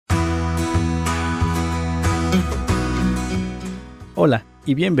Hola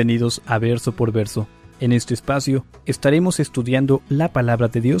y bienvenidos a Verso por Verso. En este espacio estaremos estudiando la palabra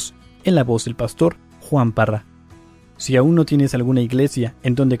de Dios en la voz del pastor Juan Parra. Si aún no tienes alguna iglesia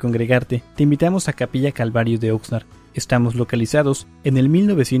en donde congregarte, te invitamos a Capilla Calvario de Oxnard. Estamos localizados en el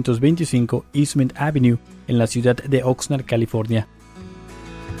 1925 Eastman Avenue, en la ciudad de Oxnard, California.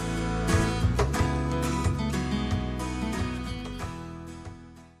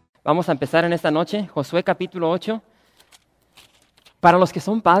 Vamos a empezar en esta noche, Josué capítulo 8. Para los que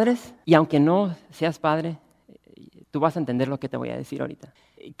son padres, y aunque no seas padre, tú vas a entender lo que te voy a decir ahorita.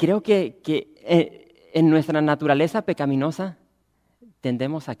 Creo que en nuestra naturaleza pecaminosa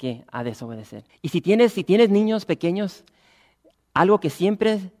tendemos ¿a qué? A desobedecer. Y si tienes niños pequeños, algo que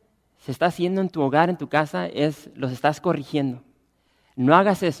siempre se está haciendo en tu hogar, en tu casa, es los estás corrigiendo. No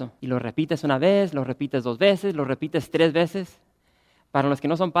hagas eso. Y lo repites una vez, lo repites 2 veces, lo repites 3 veces. Para los que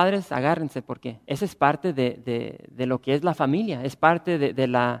no son padres, agárrense, porque esa es parte de lo que es la familia, es parte de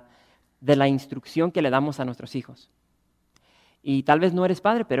la instrucción que le damos a nuestros hijos. Y tal vez no eres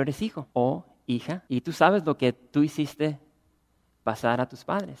padre, pero eres hijo o hija, y tú sabes lo que tú hiciste pasar a tus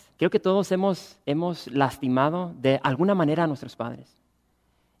padres. Creo que todos hemos lastimado de alguna manera a nuestros padres.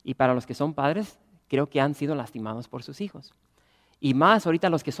 Y para los que son padres, creo que han sido lastimados por sus hijos. Y más ahorita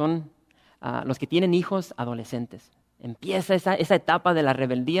los que tienen hijos adolescentes. Empieza esa etapa de la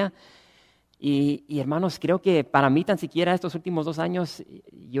rebeldía y hermanos, creo que para mí tan siquiera estos últimos 2 años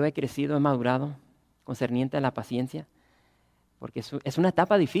yo he crecido, he madurado concerniente a la paciencia, porque es una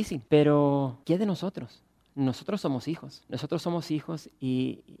etapa difícil, pero ¿qué de nosotros? Nosotros somos hijos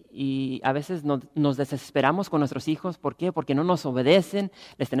y a veces nos desesperamos con nuestros hijos. ¿Por qué? Porque no nos obedecen,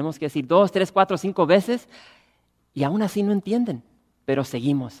 les tenemos que decir 2, 3, 4, 5 veces y aún así no entienden, pero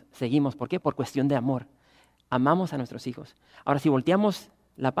seguimos. ¿Por qué? Por cuestión de amor. Amamos a nuestros hijos. Ahora, si volteamos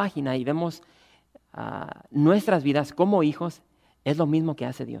la página y vemos nuestras vidas como hijos, es lo mismo que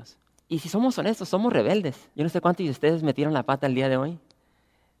hace Dios. Y si somos honestos, somos rebeldes. Yo no sé cuántos de ustedes metieron la pata el día de hoy.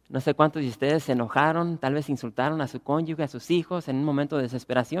 No sé cuántos de ustedes se enojaron, tal vez insultaron a su cónyuge, a sus hijos en un momento de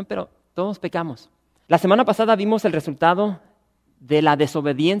desesperación, pero todos pecamos. La semana pasada vimos el resultado de la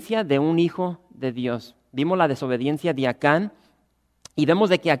desobediencia de un hijo de Dios. Vimos la desobediencia de Acán y vemos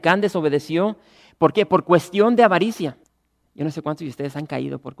de que Acán desobedeció. ¿Por qué? Por cuestión de avaricia. Yo no sé cuántos de ustedes han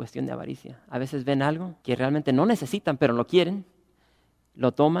caído por cuestión de avaricia. A veces ven algo que realmente no necesitan, pero lo quieren,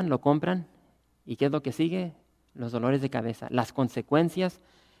 lo toman, lo compran. ¿Y qué es lo que sigue? Los dolores de cabeza, las consecuencias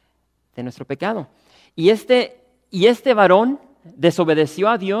de nuestro pecado. Y este varón desobedeció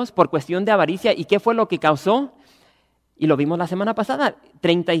a Dios por cuestión de avaricia. ¿Y qué fue lo que causó? Y lo vimos la semana pasada.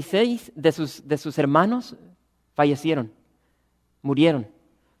 36 de sus hermanos fallecieron, murieron.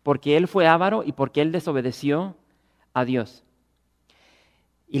 Porque él fue avaro y porque él desobedeció a Dios.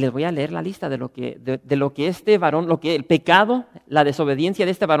 Y les voy a leer la lista de lo que este varón, lo que el pecado, la desobediencia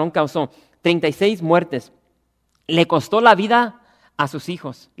de este varón causó. 36 muertes. Le costó la vida a sus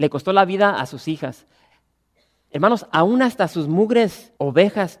hijos, le costó la vida a sus hijas. Hermanos, aún hasta sus mugres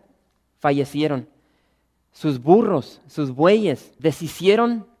ovejas fallecieron. Sus burros, sus bueyes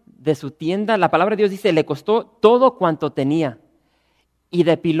deshicieron de su tienda. La palabra de Dios dice, le costó todo cuanto tenía. Y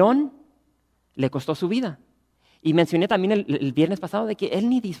de pilón le costó su vida. Y mencioné también el viernes pasado de que él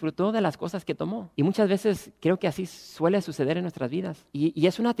ni disfrutó de las cosas que tomó. Y muchas veces creo que así suele suceder en nuestras vidas. Y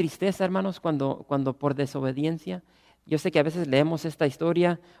es una tristeza, hermanos, cuando por desobediencia, yo sé que a veces leemos esta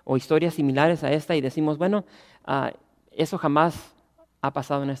historia o historias similares a esta y decimos, bueno, eso jamás ha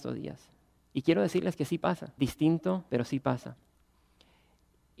pasado en estos días. Y quiero decirles que sí pasa, distinto, pero sí pasa.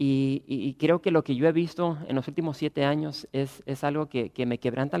 Y creo que lo que yo he visto en los últimos 7 años es algo que me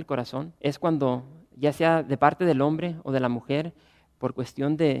quebranta el corazón. Es cuando, ya sea de parte del hombre o de la mujer, por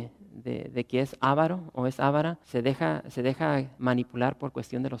cuestión de que es avaro o es avara, se deja manipular por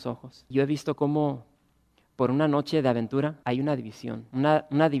cuestión de los ojos. Yo he visto cómo por una noche de aventura hay una división,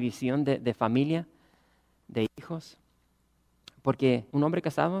 una división de familia, de hijos. Porque un hombre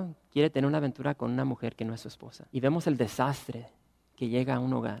casado quiere tener una aventura con una mujer que no es su esposa. Y vemos el desastre que llega a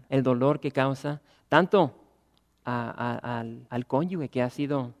un hogar, el dolor que causa tanto al cónyuge que ha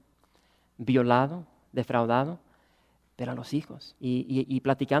sido violado, defraudado, pero a los hijos. Y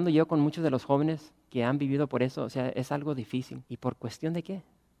platicando yo con muchos de los jóvenes que han vivido por eso, o sea, es algo difícil. ¿Y por cuestión de qué?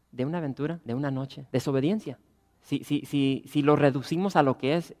 De una aventura, de una noche, desobediencia. Si lo reducimos a lo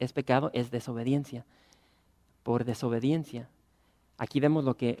que es pecado, es desobediencia. Por desobediencia. Aquí vemos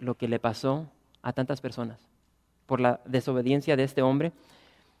lo que le pasó a tantas personas por la desobediencia de este hombre.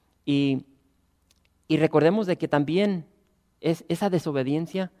 Y recordemos de que también esa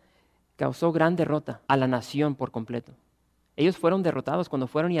desobediencia causó gran derrota a la nación por completo. Ellos fueron derrotados cuando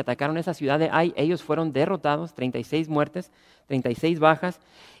fueron y atacaron esa ciudad de Ai. Ellos fueron derrotados, 36 muertes, 36 bajas.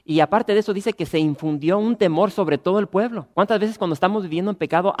 Y aparte de eso dice que se infundió un temor sobre todo el pueblo. ¿Cuántas veces cuando estamos viviendo en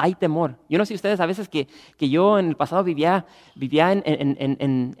pecado hay temor? Yo no sé ustedes, a veces que yo en el pasado vivía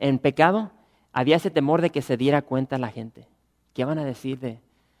en pecado, había ese temor de que se diera cuenta la gente. ¿Qué van a decir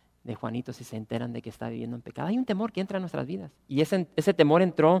de Juanito si se enteran de que está viviendo en pecado? Hay un temor que entra en nuestras vidas. Y ese temor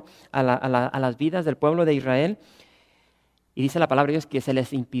entró a las vidas del pueblo de Israel. Y dice la palabra de Dios que se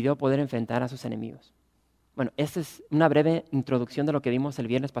les impidió poder enfrentar a sus enemigos. Bueno, esta es una breve introducción de lo que vimos el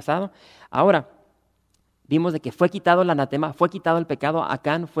viernes pasado. Ahora, vimos de que fue quitado el anatema, fue quitado el pecado.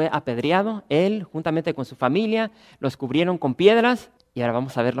 Acán fue apedreado, él juntamente con su familia, los cubrieron con piedras. Y ahora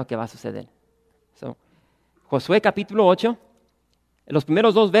vamos a ver lo que va a suceder. Josué capítulo 8, en los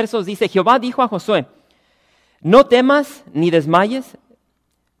primeros 2 versos dice, Jehová dijo a Josué, no temas ni desmayes,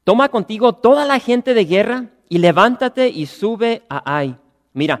 toma contigo toda la gente de guerra, y levántate y sube a Ai.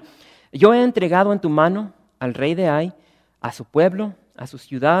 Mira, yo he entregado en tu mano al rey de Ai, a su pueblo, a su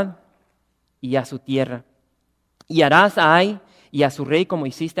ciudad y a su tierra. Y harás a Ai y a su rey como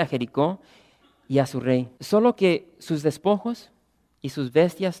hiciste a Jericó y a su rey. Solo que sus despojos y sus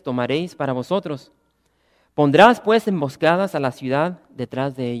bestias tomaréis para vosotros. Pondrás pues emboscadas a la ciudad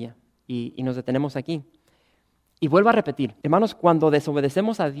detrás de ella. Y nos detenemos aquí. Y vuelvo a repetir, hermanos, cuando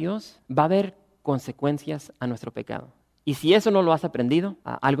desobedecemos a Dios, va a haber consecuencias a nuestro pecado. Y si eso no lo has aprendido,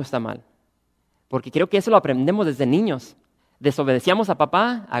 algo está mal. Porque creo que eso lo aprendemos desde niños. Desobedecíamos a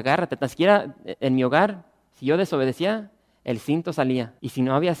papá, agárrate. Tan siquiera en mi hogar, si yo desobedecía, el cinto salía. Y si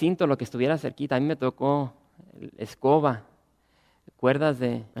no había cinto, lo que estuviera cerquita. A mí me tocó escoba, cuerdas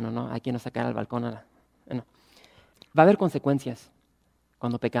de... no, hay que no sacar al balcón. Va a haber consecuencias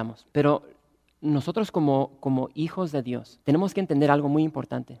cuando pecamos. Pero nosotros como hijos de Dios tenemos que entender algo muy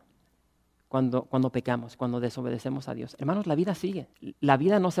importante. Cuando pecamos, cuando desobedecemos a Dios. Hermanos, la vida sigue. La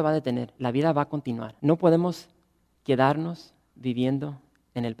vida no se va a detener. La vida va a continuar. No podemos quedarnos viviendo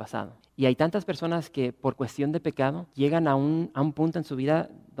en el pasado. Y hay tantas personas que por cuestión de pecado llegan a un punto en su vida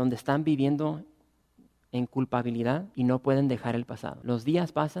donde están viviendo en culpabilidad y no pueden dejar el pasado. Los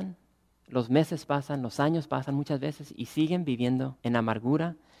días pasan, los meses pasan, los años pasan muchas veces y siguen viviendo en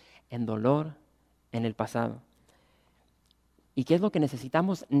amargura, en dolor, en el pasado. ¿Y qué es lo que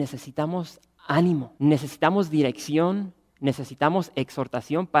necesitamos? Necesitamos ánimo, necesitamos dirección, necesitamos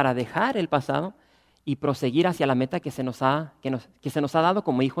exhortación para dejar el pasado y proseguir hacia la meta que se nos ha dado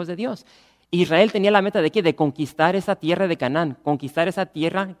como hijos de Dios. Israel tenía la meta de ¿qué? De conquistar esa tierra de Canaán, conquistar esa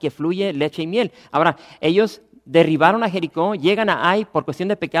tierra que fluye leche y miel. Ahora, ellos derribaron a Jericó, llegan a Ai por cuestión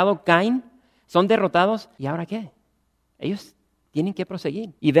de pecado, caen, son derrotados. ¿Y ahora qué? Ellos tienen que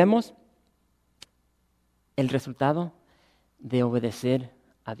proseguir. Y vemos el resultado de obedecer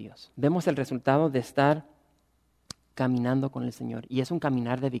a Dios. Vemos el resultado de estar caminando con el Señor. Y es un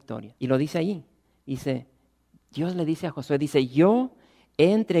caminar de victoria. Y lo dice ahí. Dice, Dios le dice a Josué, dice, yo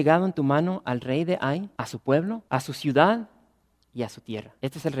he entregado en tu mano al rey de Ai, a su pueblo, a su ciudad y a su tierra.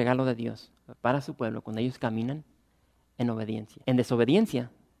 Este es el regalo de Dios para su pueblo cuando ellos caminan en obediencia. En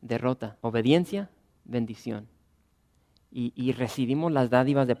desobediencia, derrota. Obediencia, bendición. Y recibimos las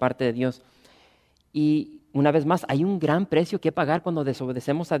dádivas de parte de Dios. Y una vez más, hay un gran precio que pagar cuando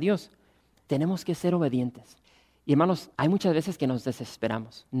desobedecemos a Dios. Tenemos que ser obedientes. Y hermanos, hay muchas veces que nos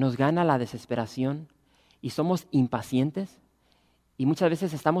desesperamos. Nos gana la desesperación y somos impacientes. Y muchas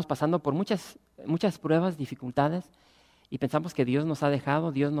veces estamos pasando por muchas pruebas, dificultades. Y pensamos que Dios nos ha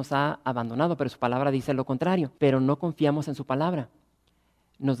dejado, Dios nos ha abandonado. Pero su palabra dice lo contrario. Pero no confiamos en su palabra.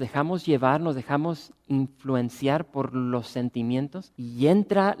 Nos dejamos llevar, nos dejamos influenciar por los sentimientos y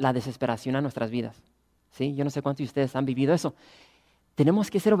entra la desesperación a nuestras vidas. ¿Sí? Yo no sé cuántos de ustedes han vivido eso.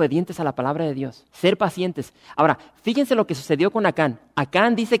 Tenemos que ser obedientes a la palabra de Dios, ser pacientes. Ahora, fíjense lo que sucedió con Acán.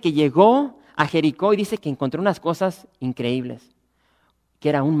 Acán dice que llegó a Jericó y dice que encontró unas cosas increíbles, que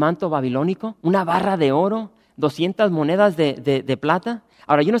era un manto babilónico, una barra de oro, 200 monedas de plata.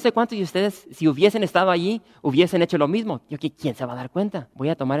 Ahora, yo no sé cuántos de ustedes, si hubiesen estado allí, hubiesen hecho lo mismo. ¿Quién se va a dar cuenta? Voy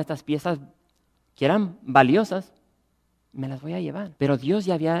a tomar estas piezas que eran valiosas, me las voy a llevar. Pero Dios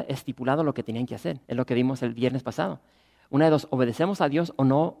ya había estipulado lo que tenían que hacer. Es lo que vimos el viernes pasado. Una de dos, ¿obedecemos a Dios o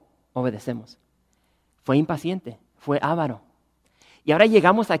no obedecemos? Fue impaciente, fue avaro. Y ahora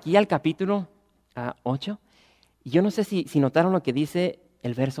llegamos aquí al capítulo 8. Y yo no sé si notaron lo que dice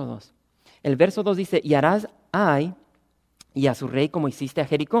el verso 2. El verso 2 dice, y harás a Ai y a su rey como hiciste a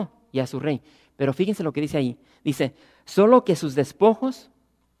Jericó y a su rey. Pero fíjense lo que dice ahí. Dice, solo que sus despojos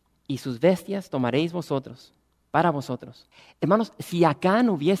y sus bestias tomaréis vosotros, para vosotros. Hermanos, si Acán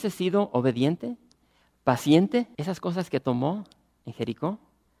hubiese sido obediente, paciente, esas cosas que tomó en Jericó,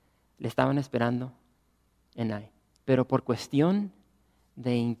 le estaban esperando en Ai. pero por cuestión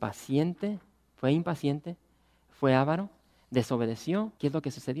de fue impaciente, fue avaro, desobedeció. ¿Qué es lo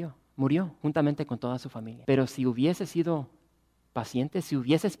que sucedió? Murió juntamente con toda su familia. Pero si hubiese sido paciente, si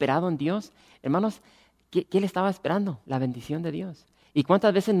hubiese esperado en Dios, hermanos, ¿qué le estaba esperando? La bendición de Dios. ¿Y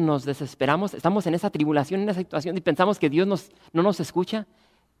cuántas veces nos desesperamos? Estamos en esa tribulación, en esa situación y pensamos que Dios no nos escucha,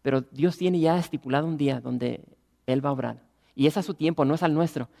 pero Dios tiene ya estipulado un día donde Él va a obrar. Y es a su tiempo, no es al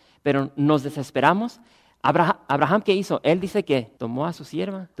nuestro. Pero nos desesperamos. Abraham, ¿qué hizo? Él dice que tomó a su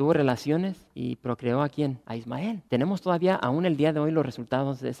sierva, tuvo relaciones y procreó ¿a quién? A Ismael. Tenemos todavía, aún el día de hoy, los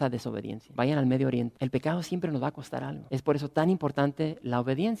resultados de esa desobediencia. Vayan al Medio Oriente. El pecado siempre nos va a costar algo. Es por eso tan importante la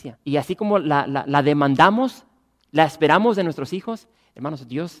obediencia. Y así como la demandamos, la esperamos de nuestros hijos, hermanos,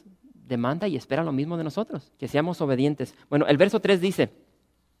 Dios demanda y espera lo mismo de nosotros, que seamos obedientes. Bueno, el verso 3 dice,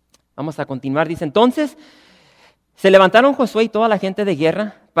 vamos a continuar, dice, entonces se levantaron Josué y toda la gente de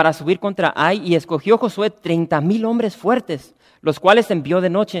guerra para subir contra Ai, y escogió Josué 30,000 hombres fuertes, los cuales envió de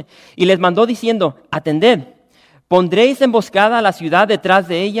noche, y les mandó diciendo, atended, pondréis emboscada a la ciudad detrás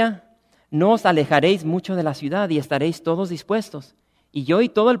de ella, no os alejaréis mucho de la ciudad y estaréis todos dispuestos. Y yo y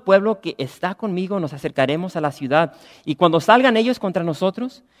todo el pueblo que está conmigo nos acercaremos a la ciudad, y cuando salgan ellos contra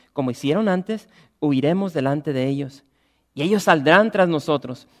nosotros, como hicieron antes, huiremos delante de ellos. Y ellos saldrán tras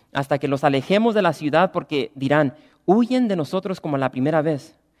nosotros hasta que los alejemos de la ciudad, porque dirán, huyen de nosotros como la primera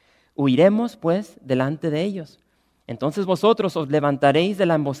vez. Huiremos, pues, delante de ellos. Entonces vosotros os levantaréis de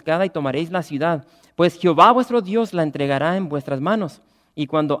la emboscada y tomaréis la ciudad, pues Jehová vuestro Dios la entregará en vuestras manos. Y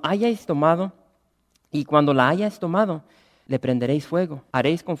cuando la hayáis tomado, le prenderéis fuego.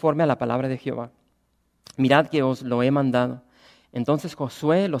 Haréis conforme a la palabra de Jehová. Mirad que os lo he mandado. Entonces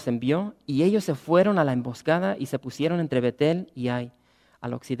Josué los envió, y ellos se fueron a la emboscada y se pusieron entre Betel y Ai,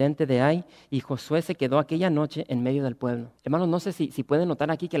 al occidente de Ai, y Josué se quedó aquella noche en medio del pueblo. Hermanos, no sé si pueden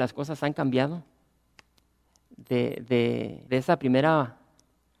notar aquí que las cosas han cambiado de ese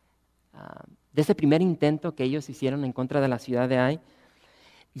primer intento que ellos hicieron en contra de la ciudad de Ai.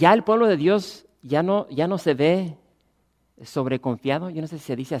 Ya el pueblo de Dios ya no se ve sobreconfiado, yo no sé si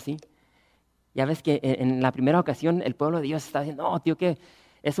se dice así. Ya ves que en la primera ocasión el pueblo de Dios está diciendo, no, tío, que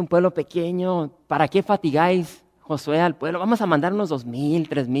es un pueblo pequeño, ¿para qué fatigáis, Josué, al pueblo? Vamos a mandar unos 2,000,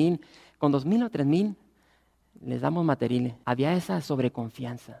 3,000, con 2,000 o 3,000 les damos materiales. Había esa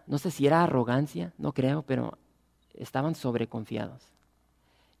sobreconfianza, no sé si era arrogancia, no creo, pero estaban sobreconfiados.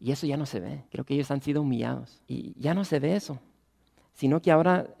 Y eso ya no se ve, creo que ellos han sido humillados. Y ya no se ve eso, sino que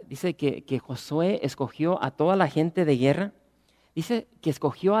ahora dice que Josué escogió a toda la gente de guerra. Dice que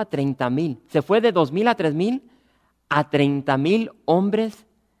escogió a 30,000. Se fue de 2,000 a 3,000 a 30,000 hombres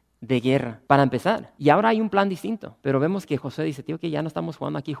de guerra, para empezar. Y ahora hay un plan distinto. Pero vemos que Josué dice, tío, que ya no estamos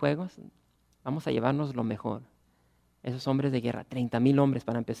jugando aquí juegos. Vamos a llevarnos lo mejor. Esos hombres de guerra, 30,000 hombres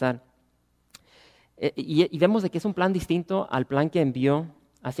para empezar. Y vemos de que es un plan distinto al plan que envió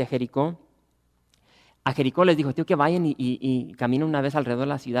hacia Jericó. A Jericó les dijo, tío, que vayan y caminen una vez alrededor de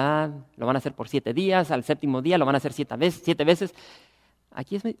la ciudad, lo van a hacer por 7 días, al séptimo día lo van a hacer 7 veces.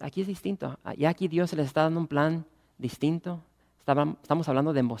 Aquí es distinto, ya aquí Dios les está dando un plan distinto. Estamos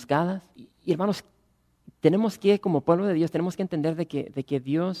hablando de emboscadas. Y hermanos, tenemos que, como pueblo de Dios, tenemos que entender de que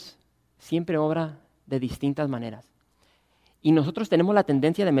Dios siempre obra de distintas maneras. Y nosotros tenemos la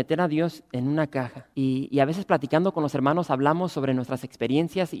tendencia de meter a Dios en una caja. Y a veces platicando con los hermanos hablamos sobre nuestras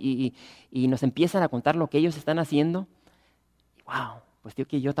experiencias y nos empiezan a contar lo que ellos están haciendo. ¡Wow! Pues tío,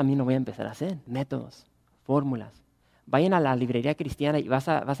 que yo también lo voy a empezar a hacer. Métodos, fórmulas. Vayan a la librería cristiana y vas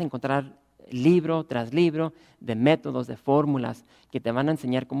a encontrar libro tras libro de métodos, de fórmulas que te van a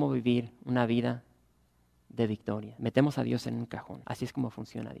enseñar cómo vivir una vida de victoria. Metemos a Dios en un cajón. Así es como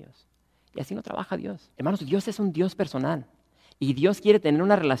funciona Dios. Y así no trabaja Dios. Hermanos, Dios es un Dios personal. Y Dios quiere tener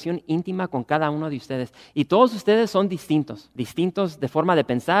una relación íntima con cada uno de ustedes. Y todos ustedes son distintos. Distintos de forma de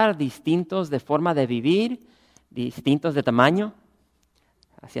pensar, distintos de forma de vivir, distintos de tamaño,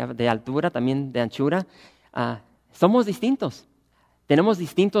 de altura, también de anchura. Somos distintos. Tenemos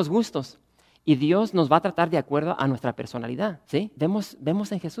distintos gustos. Y Dios nos va a tratar de acuerdo a nuestra personalidad. ¿Sí?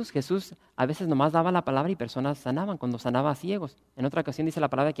 Vemos en Jesús. Jesús a veces nomás daba la palabra y personas sanaban cuando sanaba a ciegos. En otra ocasión dice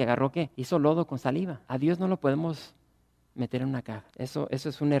la palabra que agarró, ¿qué? Hizo lodo con saliva. A Dios no lo podemos meter en una caja. Eso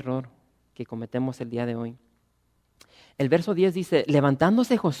es un error que cometemos el día de hoy. El verso 10 dice,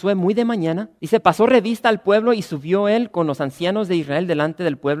 levantándose Josué muy de mañana, dice, pasó revista al pueblo y subió él con los ancianos de Israel delante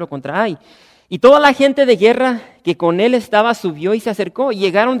del pueblo contra Ai. Y toda la gente de guerra que con él estaba subió y se acercó y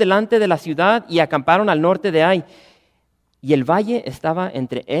llegaron delante de la ciudad y acamparon al norte de Ai. Y el valle estaba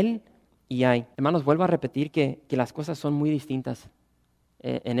entre él y Ai. Hermanos, vuelvo a repetir que las cosas son muy distintas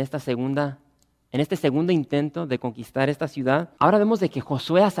en este segundo intento de conquistar esta ciudad. Ahora vemos de que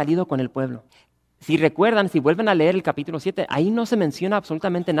Josué ha salido con el pueblo. Si recuerdan, si vuelven a leer el capítulo 7, ahí no se menciona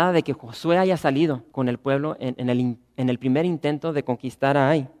absolutamente nada de que Josué haya salido con el pueblo en el primer intento de conquistar a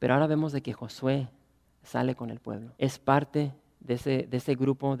Ai. Pero ahora vemos de que Josué sale con el pueblo. Es parte de ese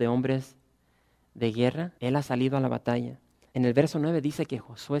grupo de hombres de guerra. Él ha salido a la batalla. En el verso 9 dice que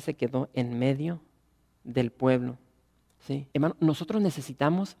Josué se quedó en medio del pueblo. ¿Sí? Hermano, nosotros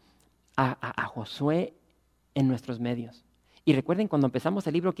necesitamos a Josué en nuestros medios. Y recuerden cuando empezamos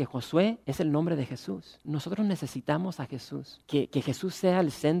el libro que Josué es el nombre de Jesús. Nosotros necesitamos a Jesús. Que Jesús sea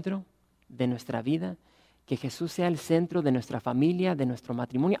el centro de nuestra vida. Que Jesús sea el centro de nuestra familia, de nuestro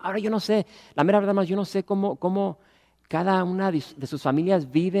matrimonio. Ahora yo no sé, la mera verdad más, yo no sé cómo cada una de sus familias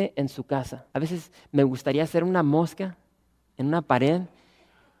vive en su casa. A veces me gustaría hacer una mosca en una pared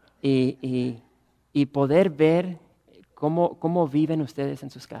y poder ver cómo viven ustedes en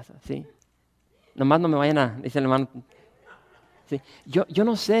sus casas. ¿Sí? Nomás no me vayan a, dice el hermano. Sí. Yo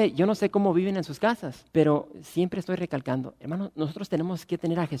no sé cómo viven en sus casas, pero siempre estoy recalcando, hermano, nosotros tenemos que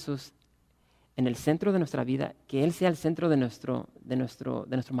tener a Jesús en el centro de nuestra vida, que Él sea el centro de nuestro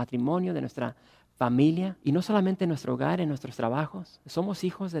matrimonio, de nuestra familia, y no solamente en nuestro hogar, en nuestros trabajos. Somos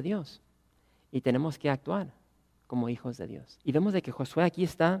hijos de Dios y tenemos que actuar como hijos de Dios. Y vemos de que Josué aquí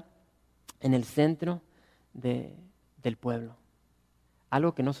está en el centro del pueblo.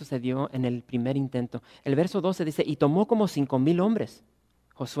 Algo que no sucedió en el primer intento. El verso 12 dice, y tomó como 5,000 hombres,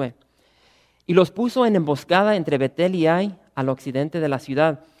 Josué, y los puso en emboscada entre Betel y Ai, al occidente de la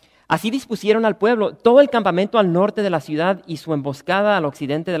ciudad. Así dispusieron al pueblo todo el campamento al norte de la ciudad y su emboscada al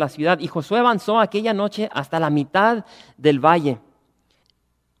occidente de la ciudad. Y Josué avanzó aquella noche hasta la mitad del valle.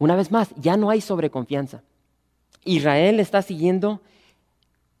 Una vez más, ya no hay sobreconfianza. Israel está siguiendo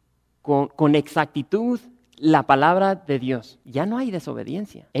con exactitud la palabra de Dios. Ya no hay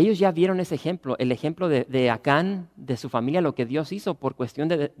desobediencia. Ellos ya vieron ese ejemplo, el ejemplo de Acán, de su familia, lo que Dios hizo por cuestión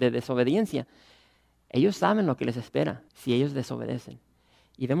de desobediencia. Ellos saben lo que les espera si ellos desobedecen.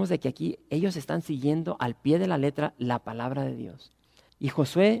 Y vemos de que aquí ellos están siguiendo al pie de la letra la palabra de Dios. Y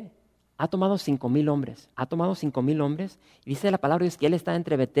Josué ha tomado 5,000 hombres. Ha tomado 5,000 hombres. Y dice la palabra de Dios que él está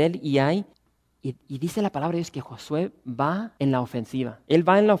entre Betel y Ai. Y dice la palabra de Dios que Josué va en la ofensiva. Él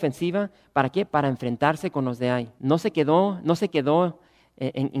va en la ofensiva, ¿para qué? Para enfrentarse con los de Ai. No se quedó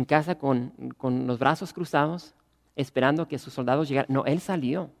en casa con los brazos cruzados, esperando que sus soldados llegaran. No, él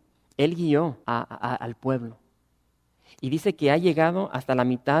salió. Él guió al pueblo. Y dice que ha llegado hasta la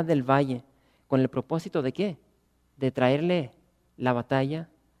mitad del valle. ¿Con el propósito de qué? De traerle la batalla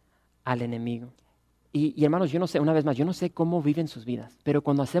al enemigo. Y hermanos, yo no sé, una vez más, yo no sé cómo viven sus vidas, pero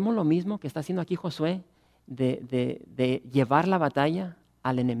cuando hacemos lo mismo que está haciendo aquí Josué, de llevar la batalla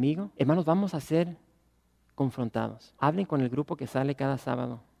al enemigo, hermanos, vamos a ser confrontados. Hablen con el grupo que sale cada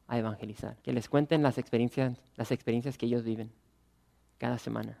sábado a evangelizar, que les cuenten las experiencias que ellos viven cada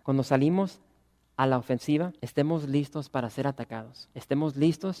semana. Cuando salimos a la ofensiva, estemos listos para ser atacados, estemos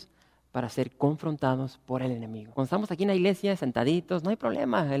listos para ser confrontados por el enemigo. Cuando estamos aquí en la iglesia sentaditos, no hay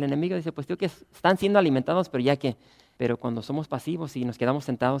problema. El enemigo dice, pues tío, que están siendo alimentados, pero ya que. Pero cuando somos pasivos y nos quedamos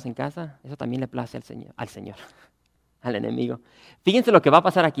sentados en casa, eso también le place al Señor, al enemigo. Fíjense lo que va a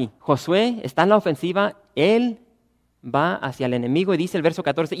pasar aquí. Josué está en la ofensiva, él va hacia el enemigo y dice el verso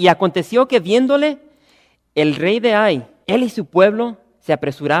 14, y aconteció que viéndole el rey de Ai, él y su pueblo se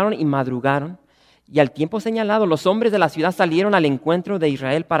apresuraron y madrugaron. Y al tiempo señalado, los hombres de la ciudad salieron al encuentro de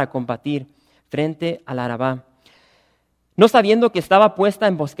Israel para combatir frente al Arabá, no sabiendo que estaba puesta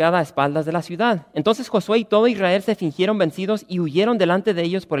emboscada a espaldas de la ciudad. Entonces Josué y todo Israel se fingieron vencidos y huyeron delante de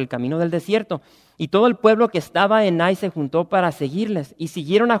ellos por el camino del desierto. Y todo el pueblo que estaba en Ai se juntó para seguirles. Y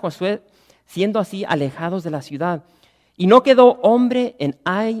siguieron a Josué, siendo así alejados de la ciudad. Y no quedó hombre en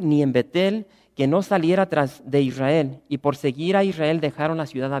Ai ni en Betel que no saliera tras de Israel. Y por seguir a Israel dejaron la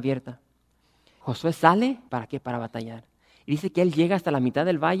ciudad abierta. Josué sale, ¿para qué? Para batallar. Y dice que él llega hasta la mitad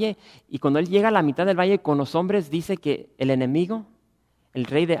del valle, y cuando él llega a la mitad del valle con los hombres, dice que el enemigo, el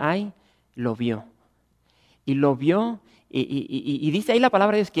rey de Ai, lo vio. Y lo vio, y dice ahí la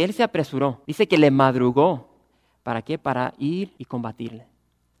palabra de Dios que él se apresuró. Dice que le madrugó. ¿Para qué? Para ir y combatirle.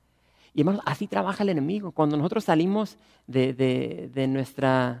 Y hermanos, así trabaja el enemigo. Cuando nosotros salimos de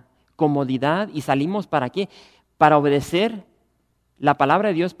nuestra comodidad y salimos, ¿para qué? Para obedecer la palabra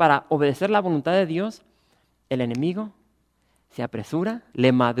de Dios, para obedecer la voluntad de Dios, el enemigo se apresura,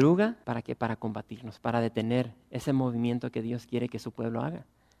 le madruga, ¿para qué? Para combatirnos, para detener ese movimiento que Dios quiere que su pueblo haga.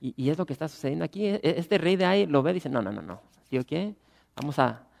 Y es lo que está sucediendo aquí. Este rey de Ai lo ve y dice, no. ¿Sí o qué? Vamos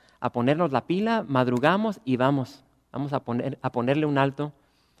a ponernos la pila, madrugamos y vamos a ponerle un alto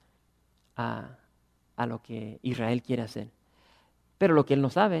a lo que Israel quiere hacer. Pero lo que él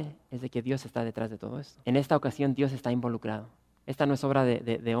no sabe es de que Dios está detrás de todo esto. En esta ocasión Dios está involucrado. Esta no es obra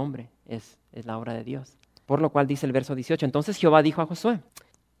de hombre, es la obra de Dios. Por lo cual dice el verso 18, entonces Jehová dijo a Josué,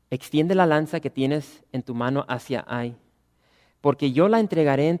 extiende la lanza que tienes en tu mano hacia Ai, porque yo la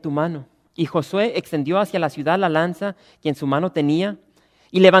entregaré en tu mano. Y Josué extendió hacia la ciudad la lanza que en su mano tenía,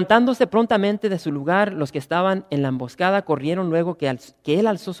 y levantándose prontamente de su lugar, los que estaban en la emboscada corrieron luego que él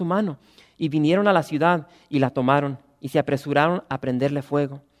alzó su mano, y vinieron a la ciudad y la tomaron, y se apresuraron a prenderle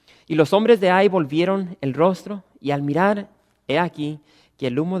fuego. Y los hombres de Ai volvieron el rostro, y al mirar, he aquí que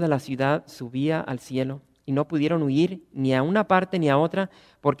el humo de la ciudad subía al cielo, y no pudieron huir ni a una parte ni a otra,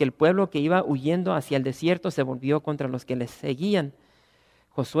 porque el pueblo que iba huyendo hacia el desierto se volvió contra los que les seguían.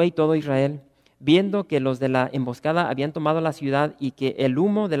 Josué y todo Israel, viendo que los de la emboscada habían tomado la ciudad y que el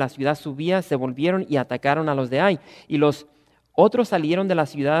humo de la ciudad subía, se volvieron y atacaron a los de Ai. Y los otros salieron de la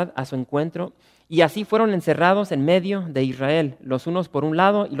ciudad a su encuentro, y así fueron encerrados en medio de Israel, los unos por un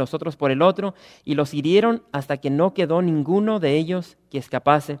lado y los otros por el otro, y los hirieron hasta que no quedó ninguno de ellos que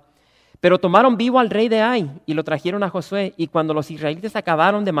escapase. Pero tomaron vivo al rey de Ai y lo trajeron a Josué, y cuando los israelitas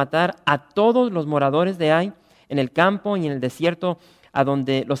acabaron de matar a todos los moradores de Ai en el campo y en el desierto a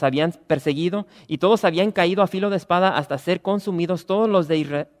donde los habían perseguido, y todos habían caído a filo de espada hasta ser consumidos, todos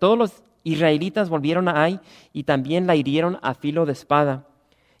los israelitas volvieron a Ai y también la hirieron a filo de espada.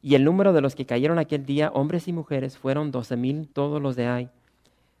 Y el número de los que cayeron aquel día, hombres y mujeres, fueron 12,000 todos los de Ai.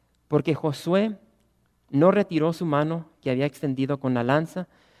 Porque Josué no retiró su mano que había extendido con la lanza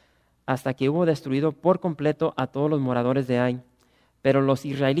hasta que hubo destruido por completo a todos los moradores de Ai. Pero los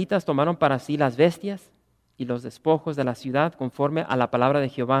israelitas tomaron para sí las bestias y los despojos de la ciudad conforme a la palabra de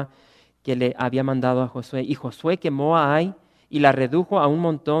Jehová que le había mandado a Josué. Y Josué quemó a Ai y la redujo a un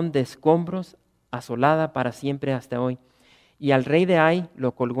montón de escombros, asolada para siempre hasta hoy. Y al rey de Ai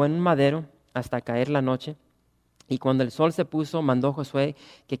lo colgó en un madero hasta caer la noche. Y cuando el sol se puso, mandó Josué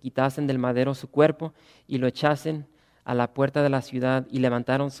que quitasen del madero su cuerpo y lo echasen a la puerta de la ciudad, y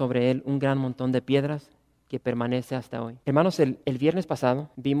levantaron sobre él un gran montón de piedras que permanece hasta hoy. Hermanos, el viernes pasado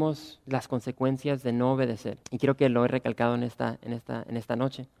vimos las consecuencias de no obedecer, y creo que lo he recalcado en esta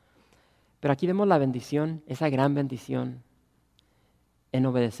noche. Pero aquí vemos la bendición, esa gran bendición en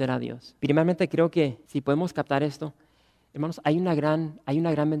obedecer a Dios. Primeramente, creo que si podemos captar esto, hermanos, hay una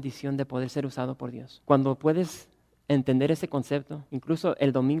gran bendición de poder ser usado por Dios. Cuando puedes entender ese concepto, incluso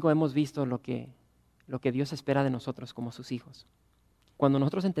el domingo hemos visto lo que Dios espera de nosotros como sus hijos. Cuando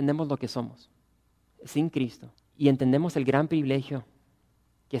nosotros entendemos lo que somos sin Cristo y entendemos el gran privilegio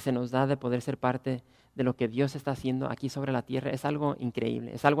que se nos da de poder ser parte de lo que Dios está haciendo aquí sobre la tierra, es algo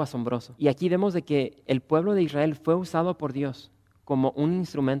increíble, es algo asombroso. Y aquí vemos de que el pueblo de Israel fue usado por Dios como un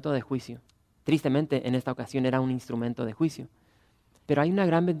instrumento de juicio. Tristemente, en esta ocasión era un instrumento de juicio. Pero hay una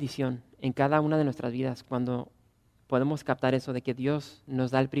gran bendición en cada una de nuestras vidas cuando podemos captar eso de que Dios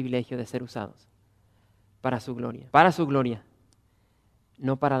nos da el privilegio de ser usados para su gloria,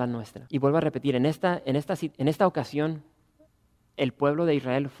 no para la nuestra. Y vuelvo a repetir, en esta ocasión, el pueblo de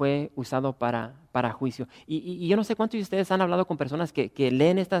Israel fue usado para juicio. Y yo no sé cuántos de ustedes han hablado con personas que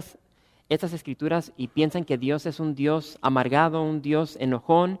leen estas escrituras y piensan que Dios es un Dios amargado, un Dios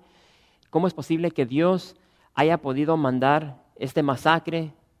enojón. ¿Cómo es posible que Dios haya podido mandar este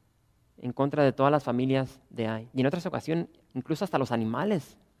masacre en contra de todas las familias de Ai? Y en otras ocasiones, incluso hasta los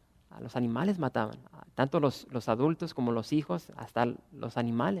animales mataban, tanto los adultos como los hijos, hasta los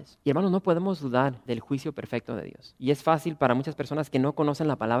animales. Y hermanos, no podemos dudar del juicio perfecto de Dios. Y es fácil para muchas personas que no conocen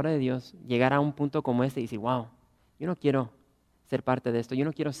la palabra de Dios llegar a un punto como este y decir, wow, yo no quiero ser parte de esto, yo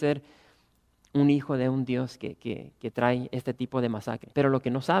no quiero ser un hijo de un Dios que trae este tipo de masacre. Pero lo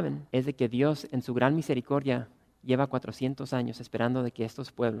que no saben es de que Dios en su gran misericordia lleva 400 años esperando de que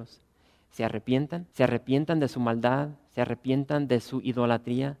estos pueblos se arrepientan de su maldad, se arrepientan de su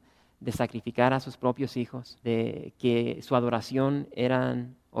idolatría, de sacrificar a sus propios hijos, de que su adoración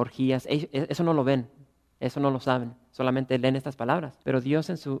eran orgías. Eso no lo ven, eso no lo saben, solamente leen estas palabras. Pero Dios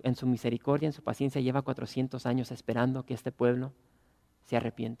en su misericordia, en su paciencia, lleva 400 años esperando que este pueblo se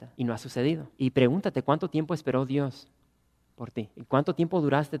arrepienta. Y no ha sucedido. Y pregúntate, ¿cuánto tiempo esperó Dios por ti? ¿Y cuánto tiempo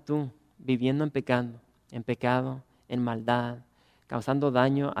duraste tú viviendo en pecado, en maldad, causando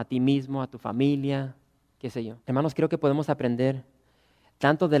daño a ti mismo, a tu familia, qué sé yo? Hermanos, creo que podemos aprender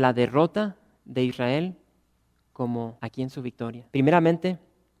tanto de la derrota de Israel como aquí en su victoria. Primeramente,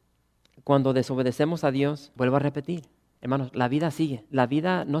 cuando desobedecemos a Dios, vuelvo a repetir, hermanos, la vida sigue. La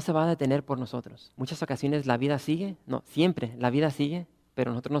vida no se va a detener por nosotros. Muchas ocasiones la vida sigue, no, siempre la vida sigue,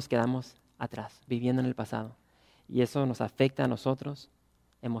 pero nosotros nos quedamos atrás, viviendo en el pasado. Y eso nos afecta a nosotros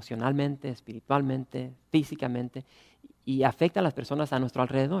emocionalmente, espiritualmente, físicamente, y afecta a las personas a nuestro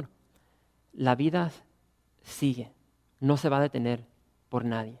alrededor. La vida sigue, no se va a detener por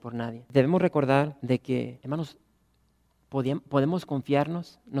nadie. Debemos recordar de que, hermanos, podemos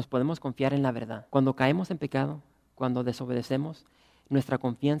nos podemos confiar en la verdad. Cuando caemos en pecado, cuando desobedecemos, nuestra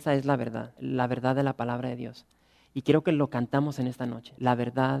confianza es la verdad de la palabra de Dios. Y quiero que lo cantamos en esta noche. La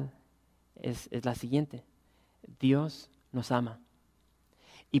verdad es la siguiente: Dios nos ama.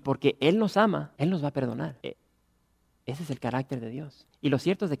 Y porque Él nos ama, Él nos va a perdonar. Ese es el carácter de Dios. Y lo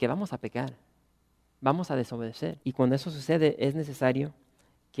cierto es de que vamos a pecar, vamos a desobedecer. Y cuando eso sucede, es necesario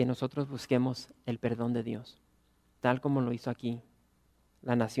que nosotros busquemos el perdón de Dios, tal como lo hizo aquí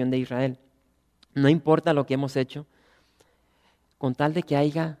la nación de Israel. No importa lo que hemos hecho, con tal de que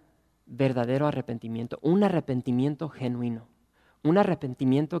haya verdadero arrepentimiento, un arrepentimiento genuino, un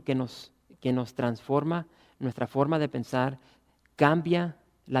arrepentimiento que nos transforma nuestra forma de pensar, cambia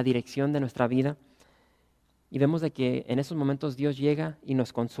la dirección de nuestra vida. Y vemos de que en esos momentos Dios llega y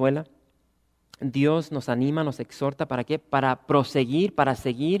nos consuela. Dios nos anima, nos exhorta. ¿Para qué? Para proseguir, para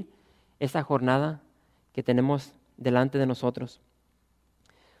seguir esa jornada que tenemos delante de nosotros.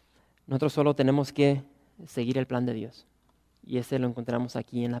 Nosotros solo tenemos que seguir el plan de Dios. Y ese lo encontramos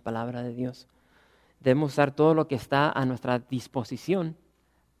aquí en la palabra de Dios. Debemos usar todo lo que está a nuestra disposición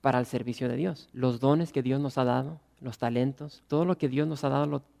para el servicio de Dios. Los dones que Dios nos ha dado, los talentos, todo lo que Dios nos ha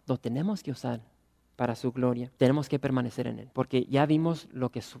dado lo tenemos que usar para su gloria. Tenemos que permanecer en Él, porque ya vimos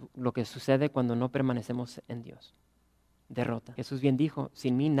lo que sucede cuando no permanecemos en Dios. Derrota. Jesús bien dijo: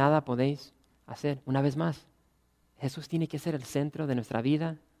 sin mí nada podéis hacer. Una vez más, Jesús tiene que ser el centro de nuestra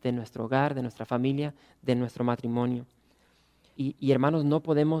vida, de nuestro hogar, de nuestra familia, de nuestro matrimonio. Y hermanos, no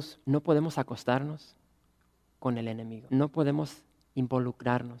podemos acostarnos con el enemigo. No podemos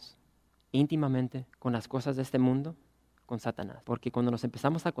involucrarnos íntimamente con las cosas de este mundo, con Satanás. Porque cuando nos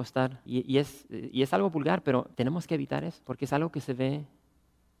empezamos a acostar, y es algo vulgar, pero tenemos que evitar eso, porque es algo que se ve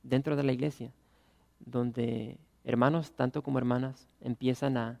dentro de la iglesia, donde hermanos, tanto como hermanas,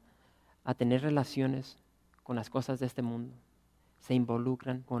 empiezan a tener relaciones con las cosas de este mundo, se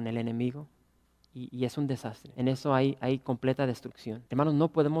involucran con el enemigo, y es un desastre. En eso hay completa destrucción. Hermanos, no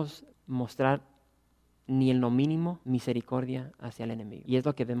podemos mostrar ni en lo mínimo misericordia hacia el enemigo. Y es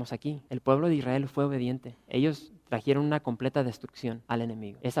lo que vemos aquí. El pueblo de Israel fue obediente. Ellos trajeron una completa destrucción al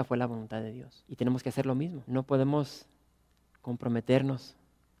enemigo. Esa fue la voluntad de Dios. Y tenemos que hacer lo mismo. No podemos comprometernos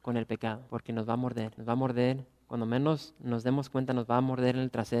con el pecado, porque nos va a morder. Nos va a morder. Cuando menos nos demos cuenta, nos va a morder en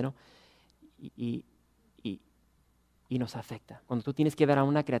el trasero y nos afecta. Cuando tú tienes que ver a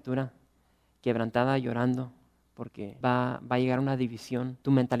una criatura quebrantada llorando, porque va a llegar una división, tu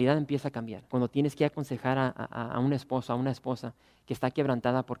mentalidad empieza a cambiar. Cuando tienes que aconsejar a un esposo, a una esposa que está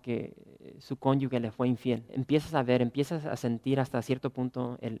quebrantada porque su cónyuge le fue infiel, empiezas a sentir hasta cierto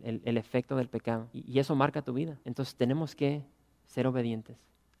punto el efecto del pecado, y eso marca tu vida. Entonces tenemos que ser obedientes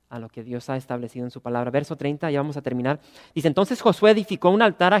a lo que Dios ha establecido en su palabra. Verso 30, ya vamos a terminar. Dice: entonces Josué edificó un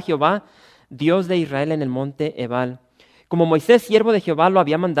altar a Jehová, Dios de Israel, en el monte Ebal, como Moisés, siervo de Jehová, lo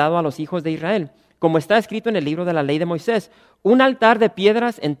había mandado a los hijos de Israel, como está escrito en el libro de la ley de Moisés, un altar de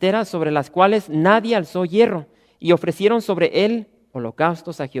piedras enteras sobre las cuales nadie alzó hierro, y ofrecieron sobre él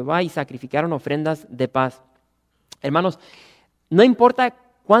holocaustos a Jehová y sacrificaron ofrendas de paz. Hermanos, no importa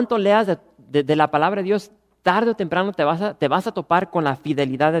cuánto leas de la palabra de Dios, tarde o temprano te vas a topar con la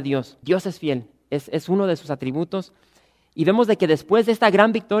fidelidad de Dios. Dios es fiel, es uno de sus atributos. Y vemos de que después de esta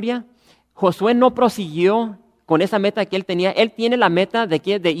gran victoria, Josué no prosiguió con esa meta que él tenía. Él tiene la meta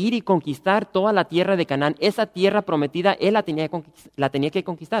de ir y conquistar toda la tierra de Canaán. Esa tierra prometida, él la tenía que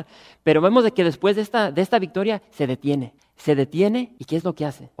conquistar. Pero vemos de que después de esta victoria se detiene. ¿Y qué es lo que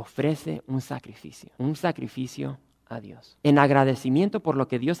hace? Ofrece un sacrificio a Dios. En agradecimiento por lo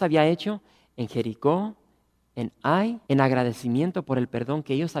que Dios había hecho en Jericó, en Ai, en agradecimiento por el perdón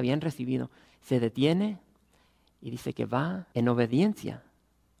que ellos habían recibido. Se detiene y dice que va en obediencia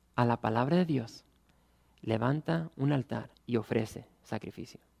a la palabra de Dios. Levanta un altar y ofrece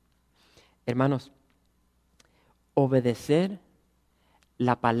sacrificio. Hermanos, obedecer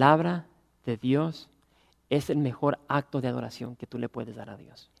la palabra de Dios es el mejor acto de adoración que tú le puedes dar a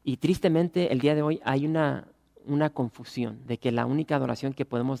Dios. Y tristemente el día de hoy hay una confusión de que la única adoración que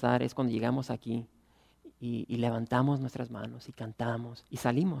podemos dar es cuando llegamos aquí y levantamos nuestras manos y cantamos y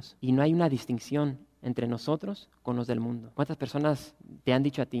salimos. Y no hay una distinción entre nosotros con los del mundo. ¿Cuántas personas te han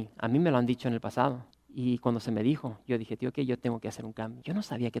dicho a ti? A mí me lo han dicho en el pasado. Y cuando se me dijo, yo dije: tío, que yo tengo que hacer un cambio. Yo no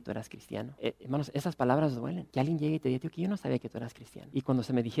sabía que tú eras cristiano. Hermanos, esas palabras duelen. Que alguien llegue y te diga: tío, que yo no sabía que tú eras cristiano. Y cuando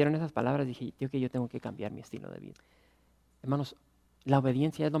se me dijeron esas palabras, dije: tío, que yo tengo que cambiar mi estilo de vida. Hermanos, la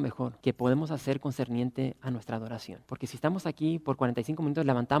obediencia es lo mejor que podemos hacer concerniente a nuestra adoración. Porque si estamos aquí por 45 minutos,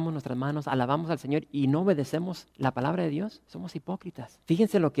 levantamos nuestras manos, alabamos al Señor y no obedecemos la palabra de Dios, somos hipócritas.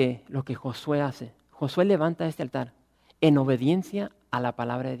 Fíjense lo que Josué hace. Josué levanta este altar en obediencia a la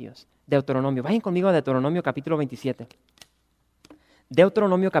palabra de Dios. Deuteronomio. Vayan conmigo a Deuteronomio capítulo 27.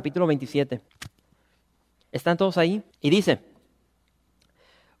 Deuteronomio capítulo 27. ¿Están todos ahí? Y dice,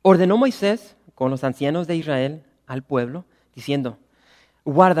 ordenó Moisés con los ancianos de Israel al pueblo, diciendo,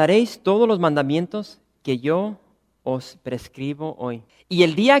 guardaréis todos los mandamientos que yo os prescribo hoy. Y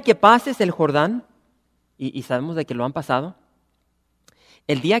el día que pases el Jordán, y sabemos de que lo han pasado,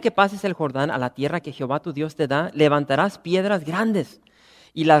 el día que pases el Jordán a la tierra que Jehová tu Dios te da, levantarás piedras grandes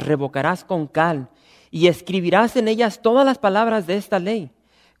y las revocarás con cal y escribirás en ellas todas las palabras de esta ley,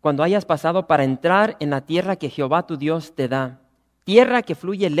 cuando hayas pasado para entrar en la tierra que Jehová tu Dios te da, tierra que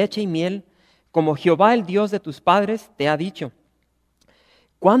fluye leche y miel, como Jehová el Dios de tus padres te ha dicho.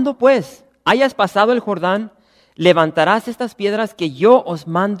 Cuando pues hayas pasado el Jordán, levantarás estas piedras que yo os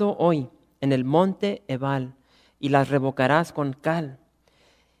mando hoy en el monte Ebal y las revocarás con cal.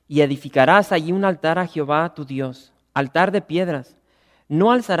 Y edificarás allí un altar a Jehová tu Dios, altar de piedras.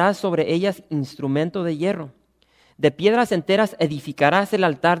 No alzarás sobre ellas instrumento de hierro. De piedras enteras edificarás el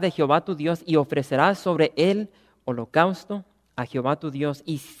altar de Jehová tu Dios y ofrecerás sobre él holocausto a Jehová tu Dios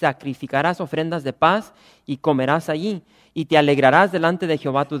y sacrificarás ofrendas de paz y comerás allí y te alegrarás delante de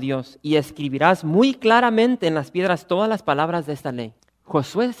Jehová tu Dios y escribirás muy claramente en las piedras todas las palabras de esta ley.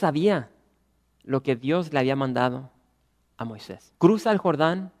 Josué sabía lo que Dios le había mandado a Moisés. Cruza el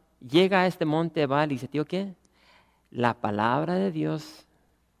Jordán, llega a este monte Ebal y dice, tío, ¿qué? La palabra de Dios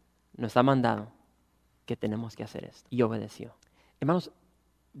nos ha mandado que tenemos que hacer esto. Y obedeció. Hermanos,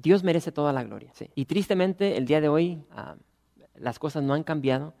 Dios merece toda la gloria. Sí. Y tristemente el día de hoy las cosas no han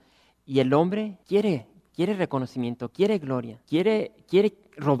cambiado y el hombre quiere reconocimiento, quiere gloria, quiere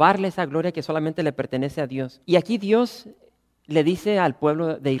robarle esa gloria que solamente le pertenece a Dios. Y aquí Dios le dice al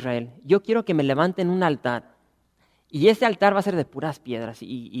pueblo de Israel, yo quiero que me levanten un altar y ese altar va a ser de puras piedras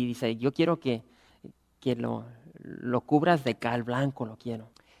y dice, yo quiero que lo cubras de cal blanco, lo quiero.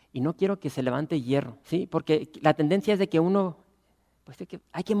 Y no quiero que se levante hierro, ¿sí? Porque la tendencia es de que uno, pues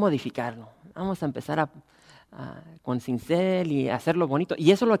hay que modificarlo. Vamos a empezar con cincel y hacerlo bonito.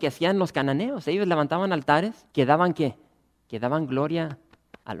 Y eso es lo que hacían los cananeos. Ellos levantaban altares que daban ¿qué? Que daban gloria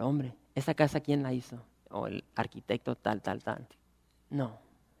al hombre. ¿Esa casa quién la hizo? O el arquitecto tal. No,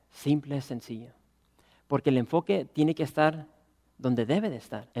 simple, sencillo. Porque el enfoque tiene que estar donde debe de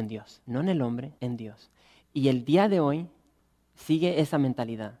estar, en Dios. No en el hombre, en Dios. Y el día de hoy sigue esa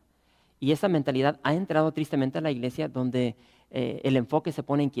mentalidad. Y esa mentalidad ha entrado tristemente a la iglesia donde el enfoque se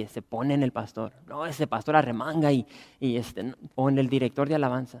pone en quién, se pone en el pastor. No, ese pastor arremanga o en el director de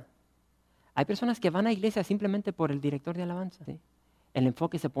alabanza. Hay personas que van a iglesia simplemente por el director de alabanza. ¿Sí? El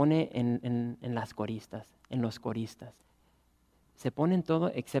enfoque se pone en las coristas, en los coristas. Se pone en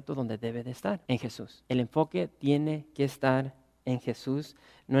todo excepto donde debe de estar, en Jesús. El enfoque tiene que estar en Jesús,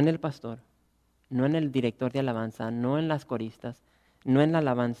 no en el pastor, no en el director de alabanza, no en las coristas, no en la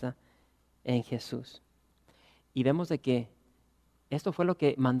alabanza, en Jesús. Y vemos de que esto fue lo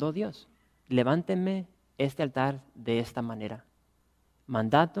que mandó Dios. Levántenme este altar de esta manera.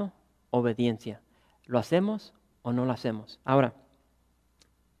 Mandato, obediencia. ¿Lo hacemos o no lo hacemos? Ahora,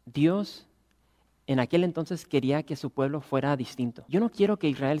 Dios en aquel entonces quería que su pueblo fuera distinto. Yo no quiero que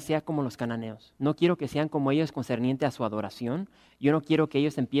Israel sea como los cananeos. No quiero que sean como ellos concerniente a su adoración. Yo no quiero que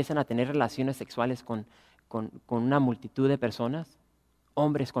ellos empiecen a tener relaciones sexuales con una multitud de personas,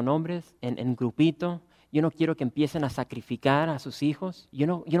 hombres con hombres, en grupito. Yo no quiero que empiecen a sacrificar a sus hijos. Yo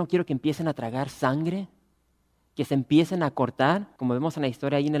no quiero que empiecen a tragar sangre, que se empiecen a cortar, como vemos en la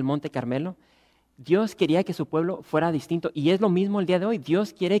historia ahí en el Monte Carmelo. Dios quería que su pueblo fuera distinto y es lo mismo el día de hoy.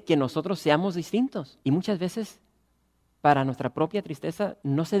 Dios quiere que nosotros seamos distintos y muchas veces para nuestra propia tristeza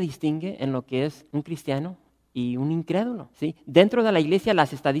no se distingue en lo que es un cristiano y un incrédulo. ¿Sí? Dentro de la iglesia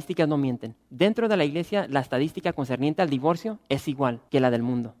las estadísticas no mienten. Dentro de la iglesia la estadística concerniente al divorcio es igual que la del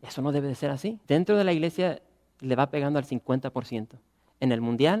mundo. Eso no debe de ser así. Dentro de la iglesia le va pegando al 50%. En el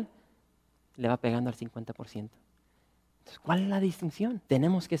mundial le va pegando al 50%. Entonces, ¿cuál es la distinción?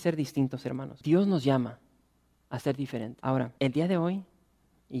 Tenemos que ser distintos, hermanos. Dios nos llama a ser diferentes. Ahora, el día de hoy,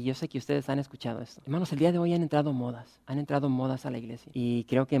 y yo sé que ustedes han escuchado esto, hermanos, el día de hoy han entrado modas a la iglesia. Y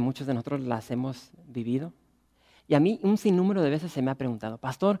creo que muchos de nosotros las hemos vivido. Y a mí un sinnúmero de veces se me ha preguntado,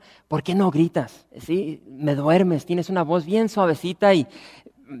 pastor, ¿por qué no gritas? ¿Sí? Me duermes, tienes una voz bien suavecita y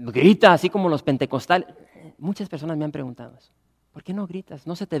grita así como los pentecostales. Muchas personas me han preguntado eso. ¿Por qué no gritas?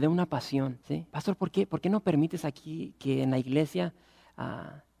 No se te ve una pasión. ¿Sí? Pastor, ¿por qué no permites aquí que en la iglesia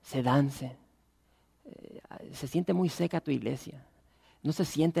se dance? Se siente muy seca tu iglesia. No se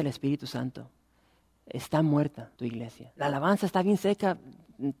siente el Espíritu Santo. Está muerta tu iglesia. La alabanza está bien seca.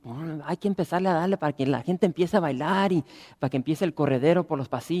 Hay que empezarle a darle para que la gente empiece a bailar y para que empiece el corredero por los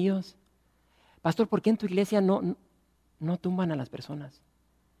pasillos. Pastor, ¿por qué en tu iglesia no tumban a las personas?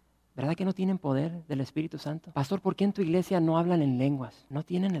 ¿Verdad que no tienen poder del Espíritu Santo? Pastor, ¿por qué en tu iglesia no hablan en lenguas? No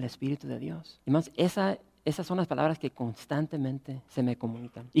tienen el Espíritu de Dios. Además, esas son las palabras que constantemente se me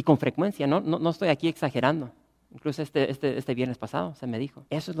comunican. Y con frecuencia, no estoy aquí exagerando. Incluso este viernes pasado se me dijo.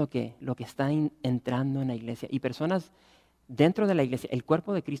 Eso es lo que está entrando en la iglesia. Y personas dentro de la iglesia, el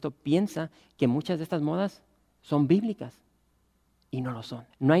cuerpo de Cristo piensa que muchas de estas modas son bíblicas. Y no lo son.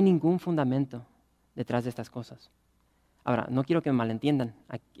 No hay ningún fundamento detrás de estas cosas. Ahora, no quiero que me malentiendan.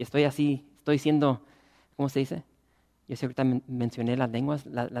 Estoy siendo, ¿cómo se dice? Yo sé que ahorita mencioné las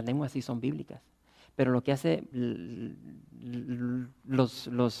lenguas sí son bíblicas. Pero lo que hace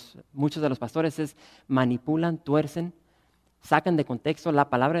muchos de los pastores es manipulan, tuercen, sacan de contexto la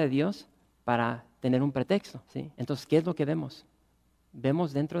palabra de Dios para tener un pretexto, ¿sí? Entonces, ¿qué es lo que vemos?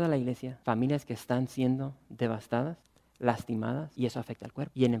 Vemos dentro de la iglesia familias que están siendo devastadas, lastimadas, y eso afecta al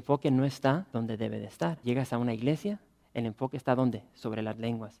cuerpo. Y el enfoque no está donde debe de estar. Llegas a una iglesia, el enfoque está ¿dónde? Sobre las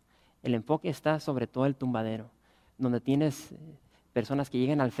lenguas. El enfoque está sobre todo el tumbadero, donde tienes personas que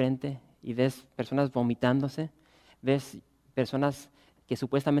llegan al frente y ves personas vomitándose, ves personas que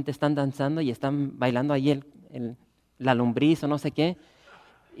supuestamente están danzando y están bailando ahí la lombriz o no sé qué,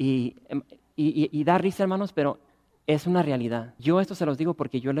 y da risa, hermanos, pero es una realidad. Yo esto se los digo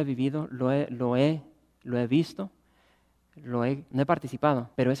porque yo lo he vivido, lo he visto, no he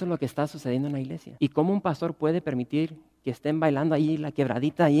participado, pero eso es lo que está sucediendo en la iglesia. ¿Y cómo un pastor puede permitir que estén bailando ahí la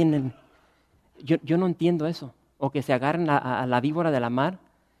quebradita ahí Yo no entiendo eso. O que se agarren a la víbora de la mar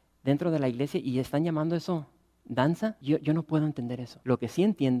dentro de la iglesia y están llamando eso danza. Yo no puedo entender eso. Lo que sí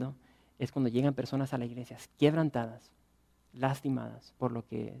entiendo es cuando llegan personas a la iglesia quebrantadas, lastimadas por lo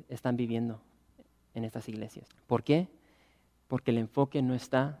que están viviendo en estas iglesias. ¿Por qué? Porque el enfoque no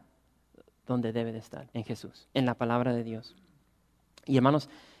está donde debe de estar, en Jesús, en la palabra de Dios. Y hermanos,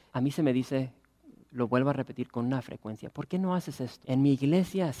 a mí se me dice, lo vuelvo a repetir con una frecuencia, ¿por qué no haces esto? En mi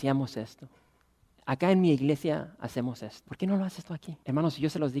iglesia hacíamos esto. Acá en mi iglesia hacemos esto. ¿Por qué no lo haces tú aquí? Hermanos, yo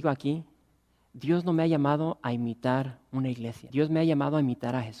se los digo aquí, Dios no me ha llamado a imitar una iglesia. Dios me ha llamado a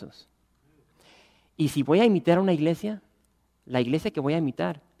imitar a Jesús. Y si voy a imitar a una iglesia, la iglesia que voy a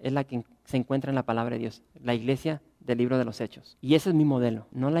imitar es la que se encuentra en la palabra de Dios, la iglesia del libro de los Hechos. Y ese es mi modelo,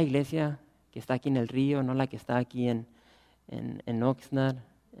 no la iglesia que está aquí en el río, no la que está aquí en Oxnard,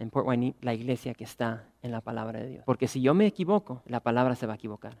 en Port Wayne, la iglesia que está en la palabra de Dios. Porque si yo me equivoco, la palabra se va a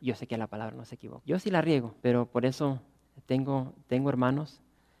equivocar. Yo sé que la palabra no se equivoca. Yo sí la riego, pero por eso tengo hermanos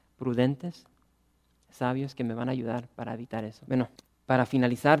prudentes, sabios, que me van a ayudar para evitar eso. Bueno, para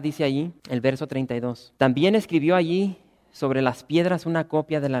finalizar, dice allí el verso 32. También escribió allí sobre las piedras una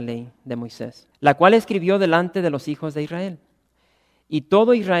copia de la ley de Moisés, la cual escribió delante de los hijos de Israel. Y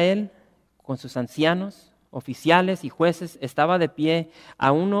todo Israel, con sus ancianos, oficiales y jueces, estaba de pie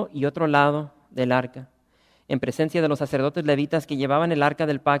a uno y otro lado del arca, en presencia de los sacerdotes levitas que llevaban el arca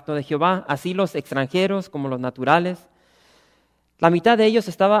del pacto de Jehová, así los extranjeros como los naturales. La mitad de ellos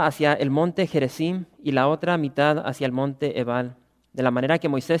estaba hacia el monte Gerizim y la otra mitad hacia el monte Ebal, de la manera que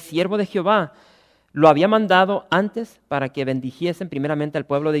Moisés, siervo de Jehová, lo había mandado antes para que bendijesen primeramente al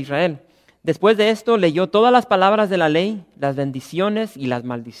pueblo de Israel. Después de esto leyó todas las palabras de la ley, las bendiciones y las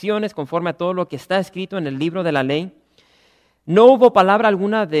maldiciones, conforme a todo lo que está escrito en el libro de la ley. No hubo palabra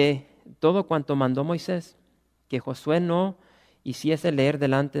alguna de todo cuanto mandó Moisés, que Josué no hiciese leer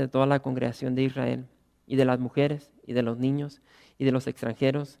delante de toda la congregación de Israel, y de las mujeres, y de los niños, y de los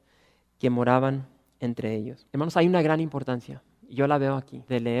extranjeros que moraban entre ellos. Hermanos, hay una gran importancia, yo la veo aquí,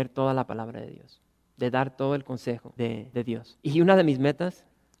 de leer toda la palabra de Dios, de dar todo el consejo de Dios. Y una de mis metas,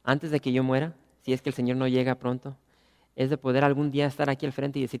 antes de que yo muera, si es que el Señor no llega pronto, es de poder algún día estar aquí al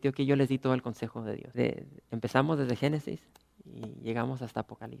frente y decir, tío, que yo les di todo el consejo de Dios. Empezamos desde Génesis y llegamos hasta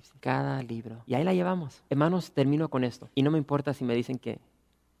Apocalipsis, cada libro. Y ahí la llevamos. Hermanos, termino con esto. Y no me importa si me dicen que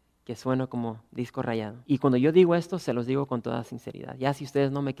sueno como disco rayado. Y cuando yo digo esto, se los digo con toda sinceridad. Ya si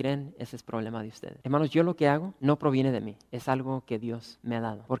ustedes no me creen, ese es problema de ustedes. Hermanos, yo lo que hago no proviene de mí. Es algo que Dios me ha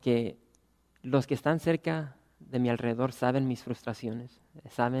dado. Porque los que están cerca de mi alrededor saben mis frustraciones,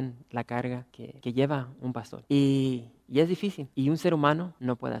 saben la carga que lleva un pastor. Y es difícil. Y un ser humano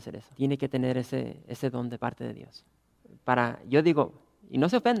no puede hacer eso. Tiene que tener ese don de parte de Dios. Yo digo, y no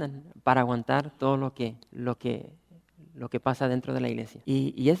se ofendan, para aguantar todo lo que pasa dentro de la iglesia.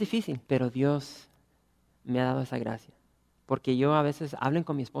 Y es difícil, pero Dios me ha dado esa gracia. Porque yo a veces, hablen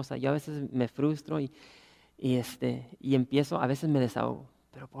con mi esposa, yo a veces me frustro y empiezo, a veces me desahogo.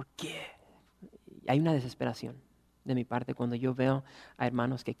 ¿Pero por qué? Hay una desesperación de mi parte cuando yo veo a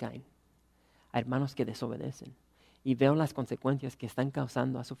hermanos que caen, a hermanos que desobedecen, y veo las consecuencias que están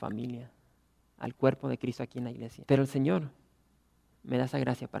causando a su familia, al cuerpo de Cristo aquí en la iglesia. Pero el Señor me da esa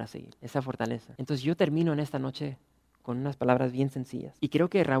gracia para seguir, esa fortaleza. Entonces yo termino en esta noche con unas palabras bien sencillas. Y creo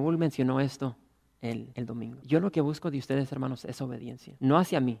que Raúl mencionó esto el domingo. Yo lo que busco de ustedes, hermanos, es obediencia. No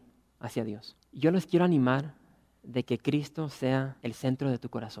hacia mí, hacia Dios. Yo les quiero animar de que Cristo sea el centro de tu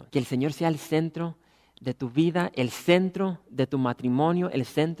corazón. Que el Señor sea el centro de tu vida, el centro de tu matrimonio, el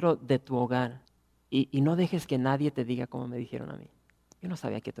centro de tu hogar. Y no dejes que nadie te diga como me dijeron a mí. Yo no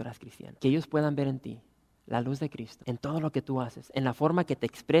sabía que tú eras cristiano. Que ellos puedan ver en ti la luz de Cristo, en todo lo que tú haces, en la forma que te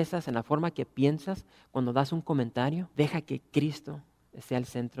expresas, en la forma que piensas, cuando das un comentario. Deja que Cristo sea el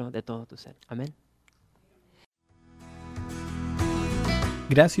centro de todo tu ser. Amén.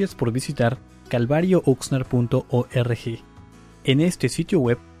 Gracias por visitar calvariooxnard.org. En este sitio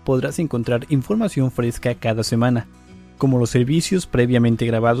web podrás encontrar información fresca cada semana, como los servicios previamente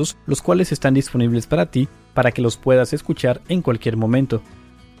grabados, los cuales están disponibles para ti para que los puedas escuchar en cualquier momento.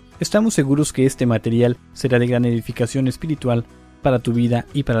 Estamos seguros que este material será de gran edificación espiritual para tu vida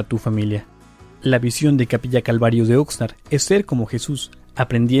y para tu familia. La visión de Capilla Calvario de Oxnard es ser como Jesús,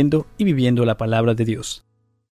 aprendiendo y viviendo la palabra de Dios.